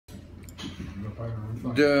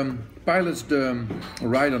The pilots, the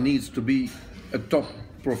rider needs to be a top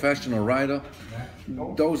professional rider.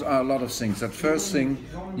 Those are a lot of things. That first thing,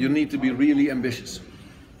 you need to be really ambitious.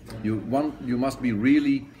 You must be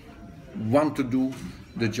really want to do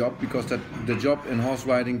the job, because the job in horse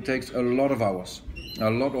riding takes a lot of hours, a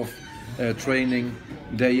lot of training,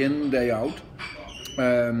 day in, day out.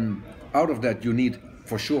 Out of that, you need,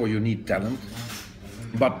 for sure, you need talent.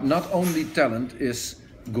 But not only talent is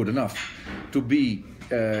good enough. To be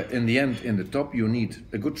in the end in the top, you need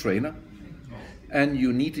a good trainer, and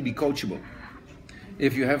you need to be coachable.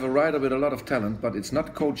 If you have a rider with a lot of talent but it's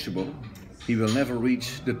not coachable, he will never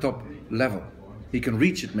reach the top level. He can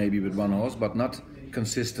reach it maybe with one horse, but not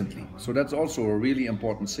consistently. So that's also a really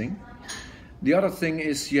important thing. The other thing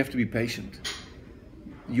is you have to be patient.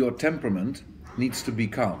 Your temperament needs to be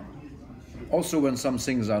calm. Also when some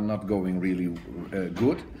things are not going really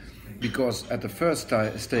good, because at the first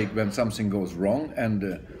stake when something goes wrong and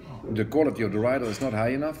the quality of the rider is not high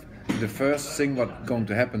enough, the first thing what's going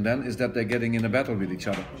to happen then is that they're getting in a battle with each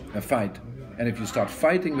other, a fight. And if you start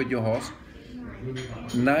fighting with your horse,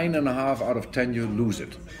 9.5 out of 10 you lose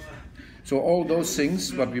it. So all those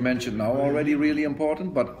things what we mentioned now are already really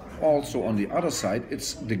important, but also on the other side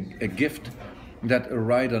it's a gift that a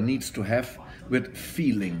rider needs to have with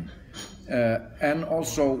feeling, and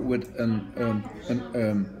also with an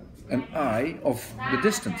eye of the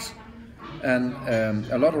distance. And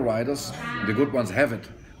a lot of riders, the good ones, have it.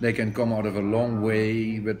 They can come out of a long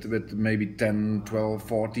way with maybe 10, 12,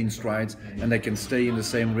 14 strides, and they can stay in the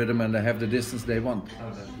same rhythm and they have the distance they want.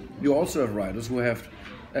 You also have riders who have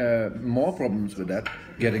more problems with that,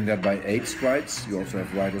 getting that by 8 strides. You also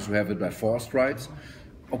have riders who have it by 4 strides.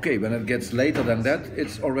 Okay, when it gets later than that,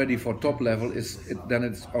 it's already for top level, then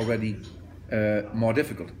it's already more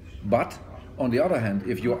difficult. But on the other hand,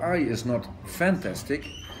 if your eye is not fantastic,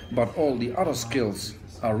 but all the other skills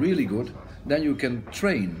are really good, then you can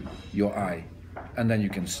train your eye, and then you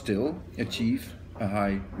can still achieve a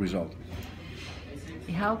high result.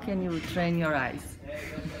 How can you train your eyes?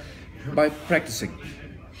 By practicing,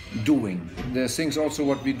 doing. There's things also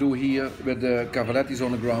what we do here with the cavalettes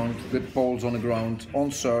on the ground, with poles on the ground, on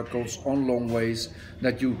circles, on long ways,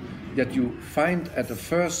 that you find at the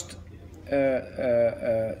first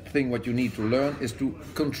thing what you need to learn is to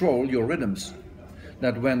control your rhythms.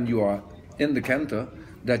 That when you are in the canter,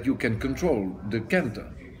 that you can control the canter,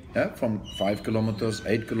 from 5 kilometers,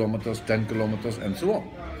 8 kilometers, 10 kilometers, and so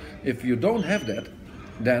on. If you don't have that,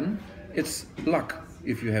 then it's luck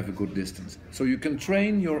if you have a good distance. So you can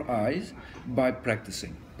train your eyes by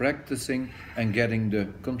practicing and getting the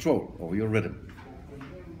control over your rhythm.